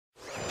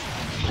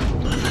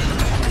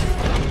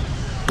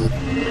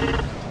This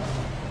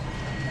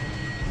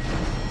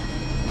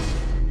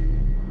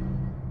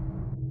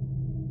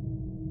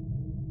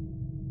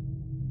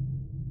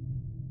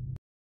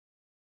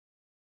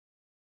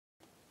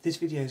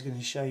video is going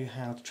to show you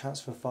how to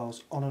transfer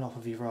files on and off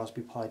of your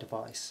Raspberry Pi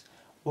device.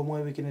 One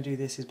way we're going to do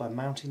this is by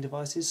mounting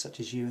devices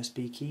such as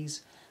USB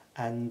keys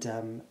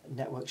and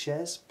network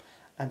shares,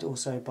 and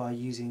also by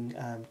using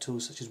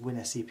tools such as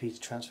WinSCP to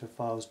transfer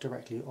files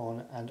directly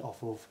on and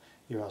off of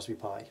your Raspberry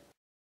Pi.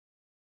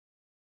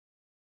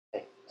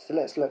 Okay, so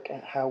let's look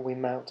at how we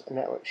mount a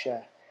network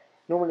share.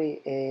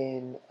 Normally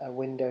in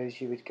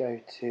Windows you would go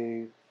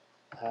to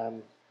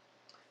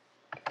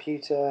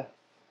Computer,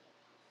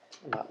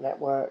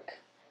 Network,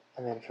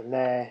 and then from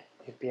there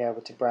you'd be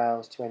able to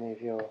browse to any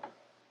of your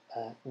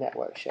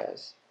network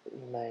shares that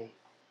you may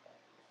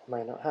or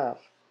may not have,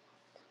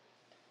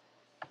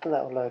 and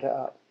that will load it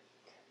up.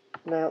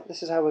 Now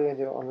this is how we're going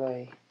to do it on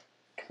the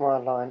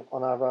command line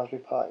on our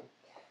Raspberry Pi.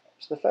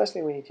 So the first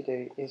thing we need to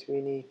do is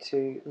we need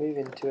to move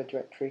into a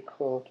directory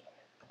called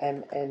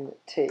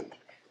MNT,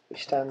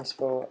 which stands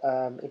for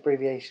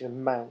abbreviation of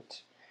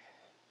mount.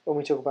 When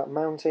we talk about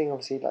mounting,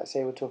 obviously, like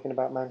say we're talking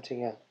about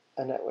mounting a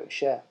network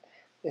share.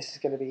 This is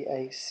going to be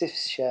a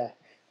CIFS share,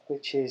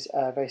 which is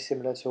very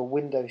similar to a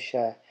Windows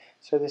share.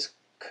 So this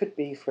could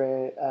be,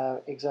 for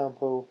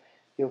example,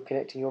 you're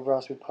connecting your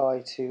Raspberry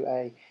Pi to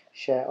a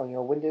share on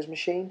your Windows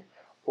machine,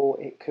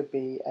 or it could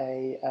be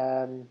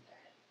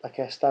like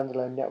a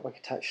standalone network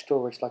attached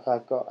storage, like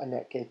I've got a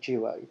Netgear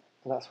Duo,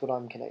 and that's what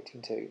I'm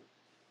connecting to.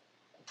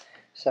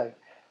 So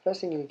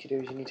first thing you need to do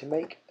is you need to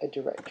make a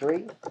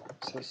directory.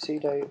 So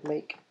sudo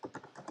make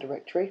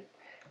directory,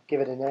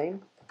 give it a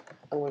name.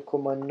 I'm going to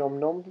call mine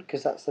nom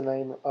because that's the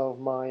name of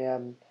my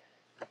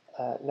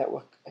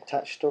network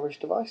attached storage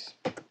device.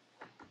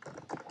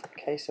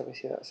 Okay, so we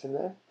see that's in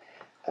there.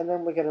 And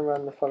then we're going to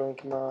run the following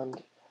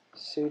command: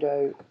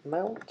 sudo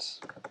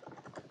mount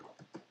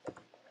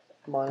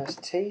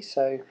 -t.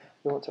 So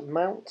we want to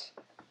mount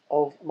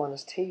of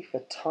 -t for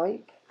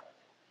type,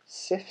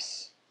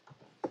 CIFS,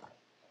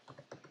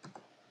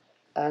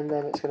 and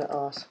then it's going to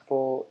ask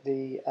for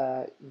the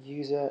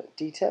user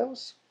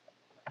details.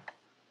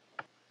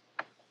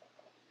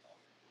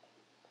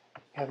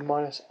 We have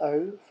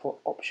 -o for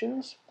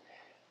options.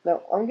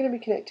 Now I'm going to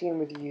be connecting in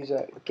with the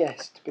user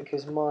guest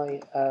because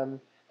my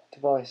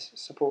device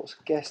supports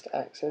guest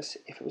access.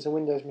 If it was a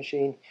Windows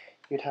machine,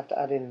 you'd have to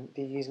add in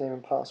the username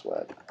and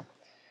password.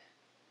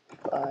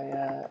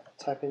 I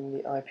type in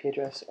the IP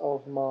address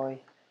of my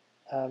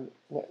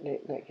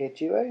Netgear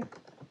Duo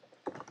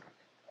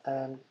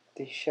and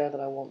the share that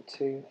I want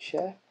to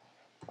share.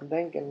 I'm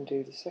then going to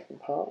do the second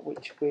part,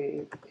 which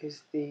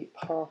is the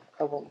path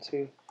I want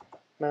to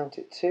mount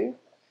it to,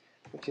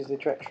 which is the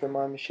directory of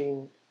my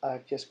machine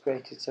I've just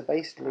created. So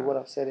basically what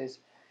I've said is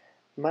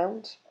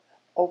mount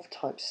of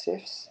type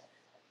CIFS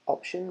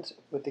options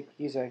with the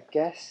user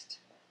guest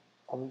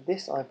on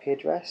this IP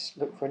address.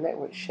 Look for a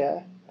network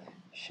share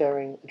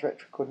sharing a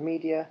directory called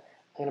media.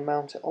 I'm going to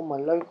mount it on my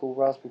local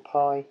Raspberry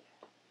Pi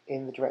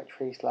in the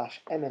directory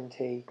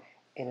 /mnt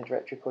in a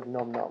directory called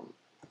nom.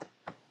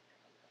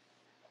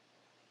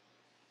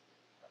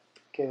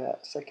 Give that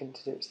a second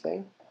to do its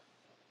thing.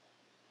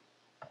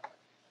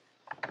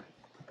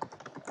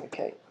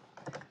 Okay,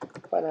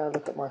 if I now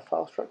look at my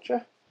file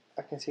structure,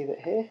 I can see that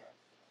here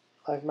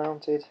I've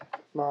mounted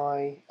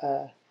my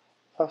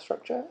file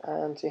structure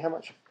and see how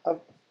much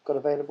I've got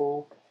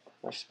available,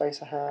 how much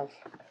space I have.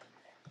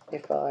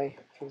 If I,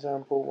 for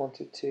example,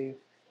 wanted to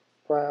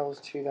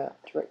browse to that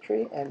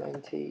directory,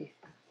 mnt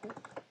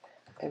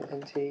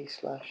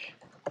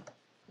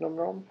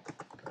 /nom,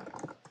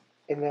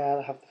 in there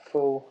I have the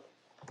full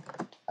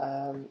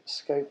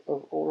scope of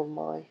all of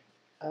my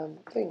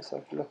things. So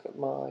I can look at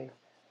my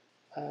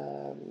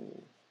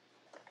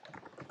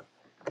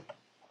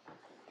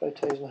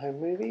photos and home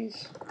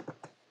movies,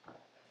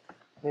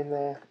 and in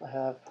there I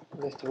have a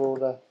list of all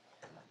the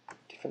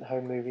different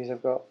home movies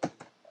I've got.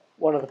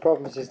 One of the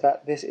problems is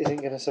that this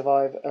isn't going to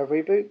survive a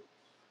reboot,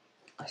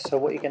 so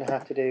what you're going to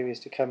have to do is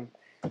to come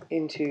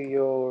into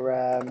your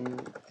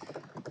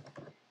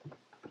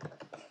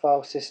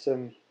file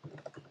system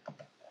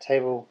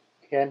table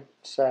again,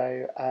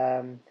 so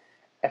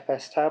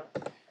FS tab,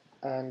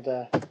 and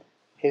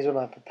here's one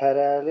I prepared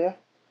earlier.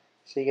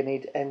 So you're going to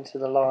need to enter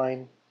the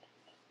line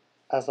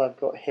as I've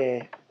got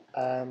here,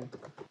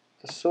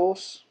 the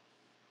source,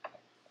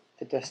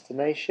 the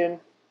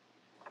destination,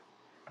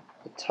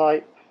 the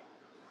type,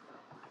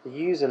 the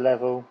user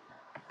level,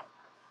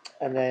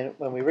 and then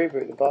when we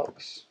reboot the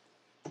box,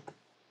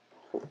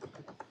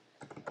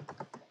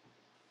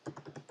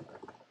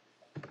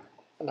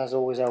 and as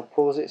always I'll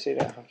pause it so you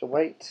don't have to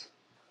wait.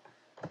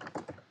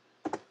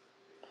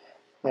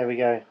 There we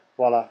go,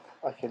 voila,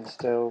 I can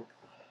still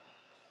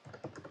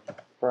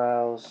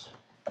browse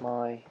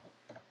my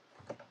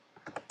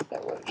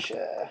network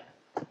share.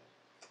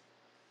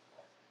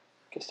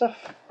 Good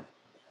stuff.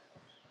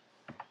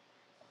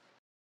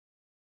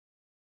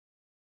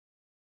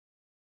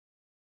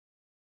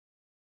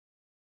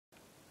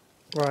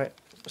 Right,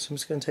 so I'm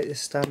just going to take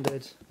this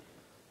standard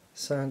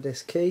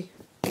SanDisk key,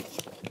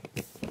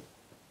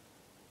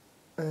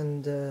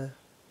 and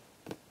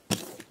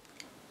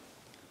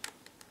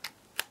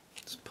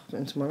just pop it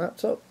into my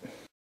laptop.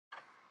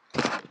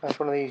 That's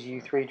one of these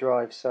U3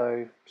 drives, so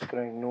I'm just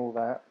going to ignore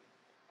that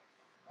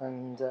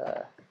and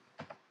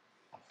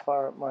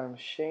fire up my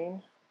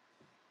machine.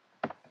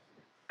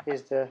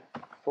 Here's the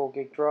 4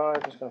 gig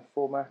drive. I'm just going to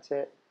format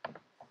it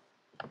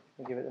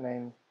and give it the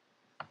name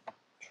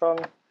Tron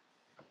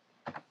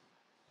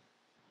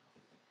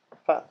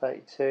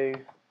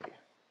FAT32.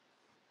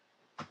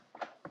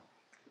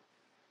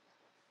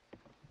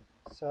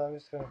 So I'm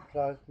just going to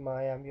plug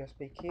my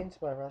USB key into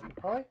my Raspberry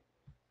Pi.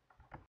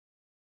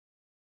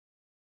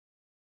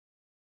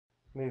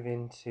 Move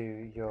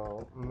into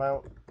your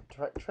mount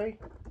directory.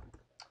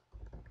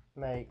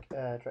 Make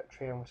a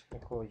directory I'm just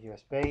going to call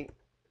USB.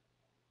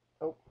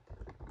 Oh,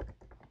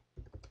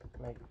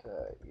 make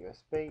the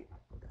USB.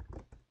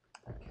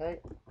 Okay.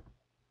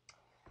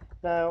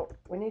 Now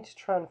we need to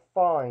try and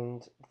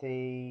find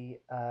the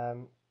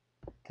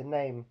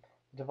name,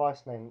 the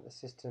device name that the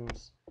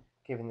system's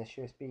given this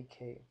USB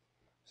key.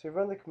 So we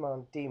run the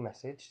command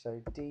dmesg, so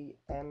dmesg,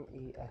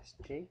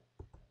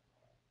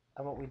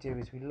 and what we do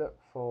is we look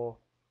for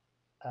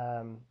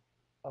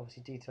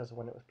obviously details of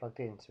when it was plugged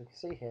in. So we can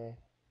see here,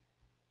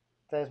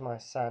 there's my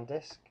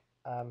SanDisk.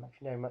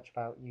 If you know much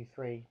about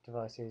U3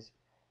 devices,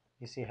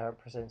 you see how it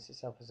presents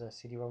itself as a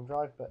CD-ROM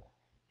drive, but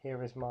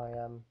here is my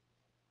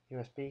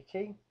USB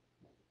key.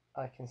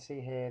 I can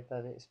see here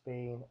that it's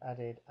been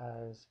added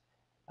as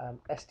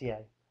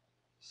SDA.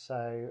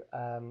 So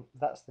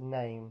that's the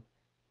name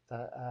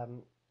that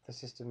the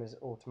system is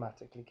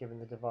automatically given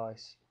the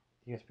device,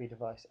 the USB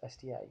device,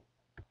 SDA.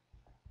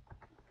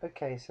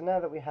 Okay, so now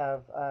that we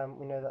have,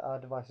 we know that our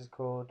device is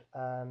called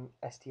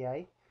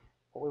SDA.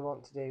 What we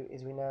want to do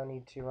is we now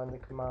need to run the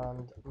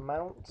command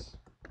mount,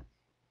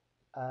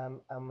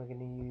 and we're going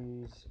to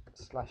use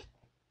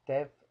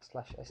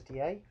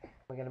 /dev/SDA.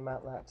 We're going to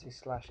mount that to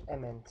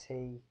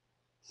 /mnt/USB.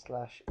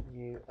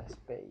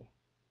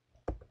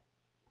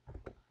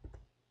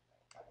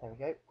 There we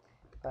go.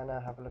 If I now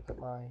have a look at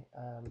my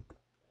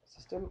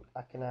system,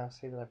 I can now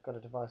see that I've got a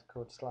device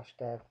called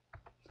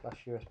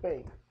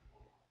 /dev/USB.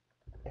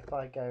 If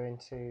I go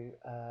into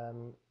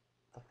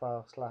the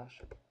file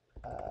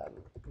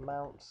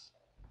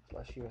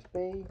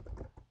 /mounts/USB,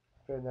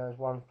 there is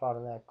one file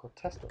in there called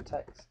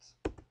test.txt,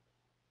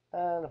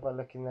 and if I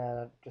look in there and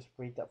I just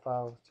read that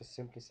file, it just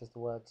simply says the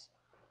words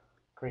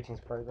greetings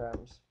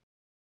programs.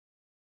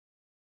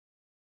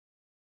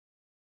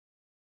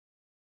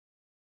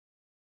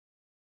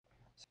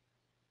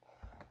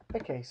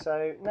 Okay,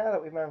 so now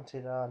that we've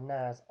mounted our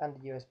NAS and a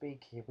USB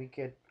key, we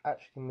could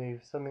actually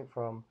move something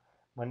from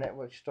my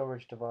network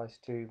storage device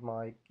to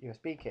my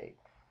USB key.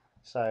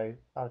 So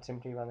I would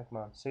simply run the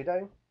command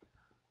sudo,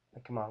 the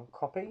command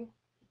copy,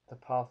 the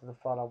path of the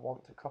file I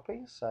want to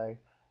copy. So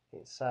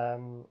it's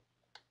in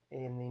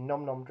the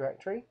nom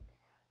directory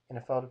in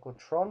a folder called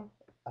Tron,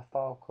 a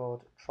file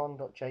called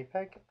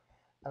tron.jpg,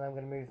 and I'm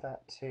going to move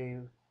that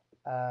to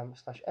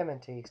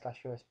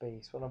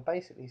 /mnt/USB. So what I'm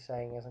basically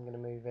saying is I'm going to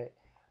move it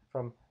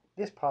from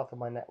this path of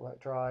my network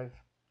drive,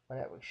 my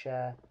network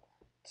share,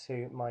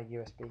 to my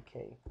USB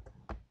key.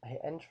 I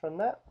hit enter on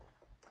that.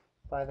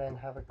 If I then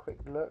have a quick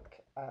look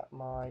at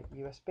my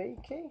USB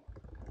key,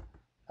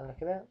 and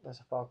look at that, there's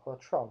a file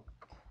called Tron.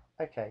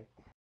 Okay.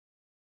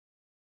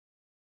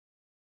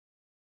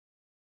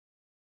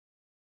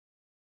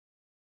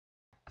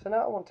 So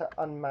now I want to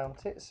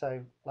unmount it.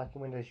 So like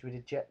in Windows, you would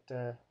eject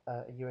a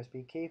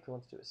USB key if you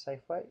want to do it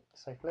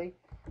safely.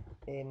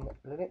 In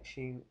Linux,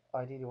 you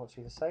ideally want to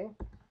do the same.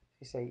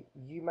 You say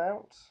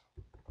umount,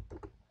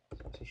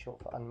 it's obviously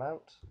short for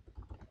unmount,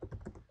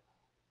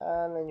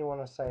 and then you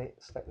want to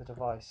select the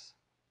device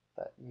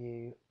that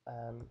you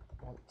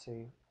want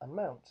to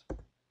unmount.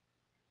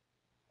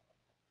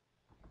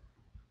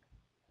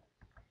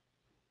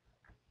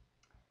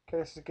 Okay,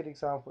 this is a good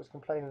example. It's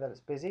complaining that it's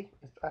busy.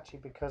 It's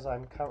actually because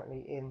I'm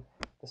currently in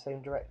the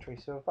same directory.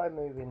 So if I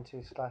move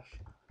into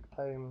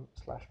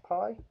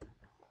 /home/pi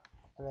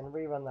and then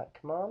rerun that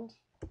command,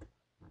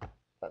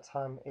 that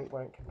time it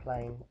won't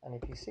complain. And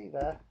if you see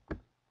there,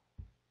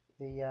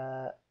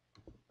 the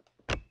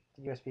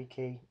USB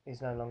key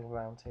is no longer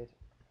mounted.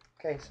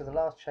 Okay, so the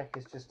last check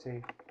is just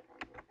to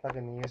plug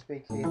in the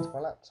USB key into my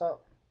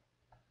laptop.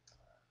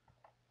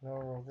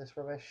 Ignore all this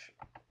rubbish.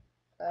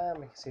 And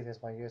we can see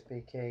there's my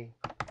USB key.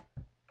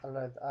 I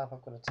load that up.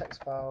 I've got a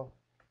text file,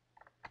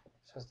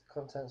 shows the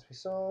contents we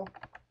saw,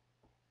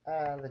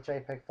 and the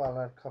JPEG file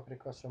I've copied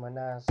across from my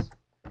NAS.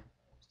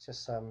 It's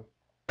just some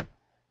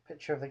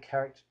picture of the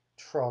character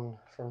Tron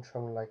from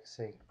Tron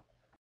Legacy.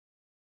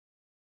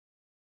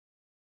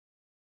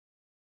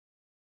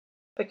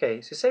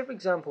 Okay, so say for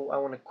example I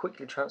want to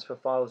quickly transfer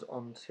files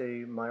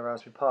onto my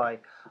Raspberry Pi.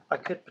 I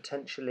could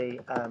potentially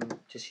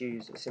just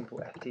use a simple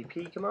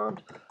FTP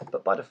command,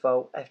 but by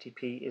default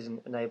FTP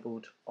isn't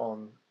enabled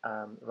on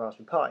the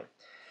Raspberry Pi.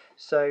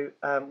 So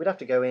we'd have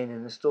to go in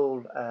and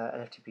install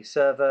an FTP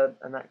server,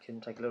 and that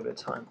can take a little bit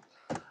of time.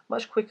 A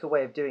much quicker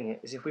way of doing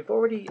it is if we've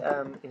already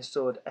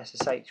installed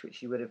SSH,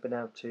 which you would have been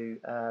able to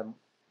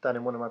done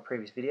in one of my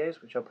previous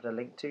videos, which I'll put a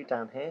link to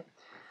down here.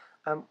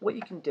 What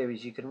you can do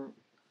is you can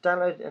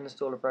download and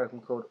install a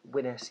program called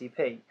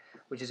WinSCP,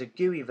 which is a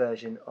GUI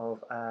version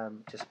of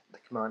just the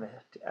command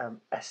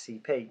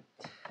SCP.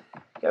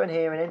 Go in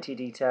here and enter your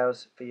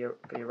details for your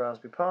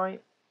Raspberry Pi,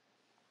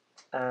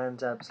 and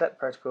select the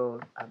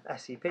protocol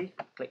SCP,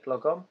 click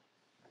log on,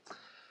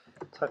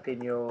 type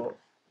in your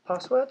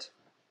password,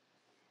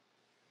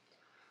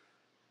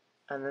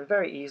 and then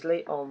very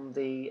easily on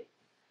the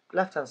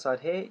left hand side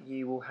here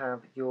you will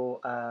have your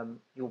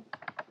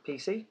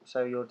PC,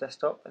 so your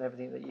desktop and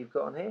everything that you've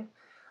got on here,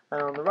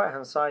 and on the right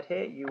hand side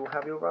here you will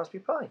have your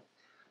Raspberry Pi.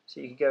 So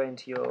you could go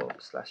into your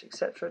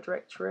 /etc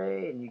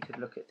directory and you could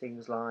look at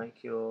things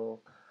like your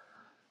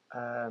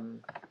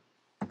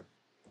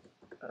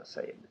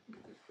say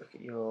look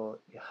at your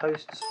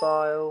hosts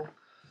file,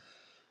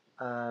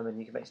 and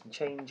you can make some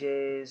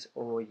changes,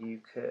 or you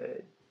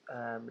could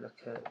look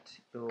at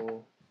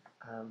your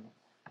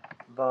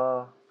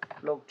var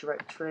log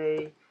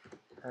directory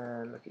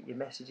and look at your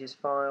messages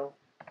file.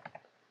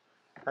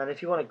 And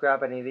if you want to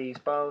grab any of these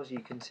files, you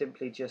can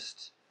simply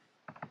just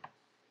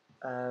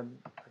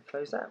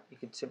close that. You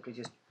could simply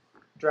just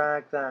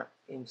drag that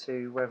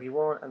into wherever you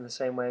want, and the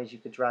same way as you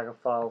could drag a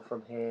file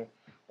from here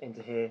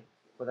into here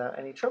without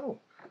any trouble.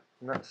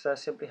 And that's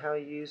simply how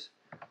you use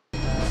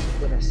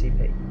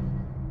WinSCP.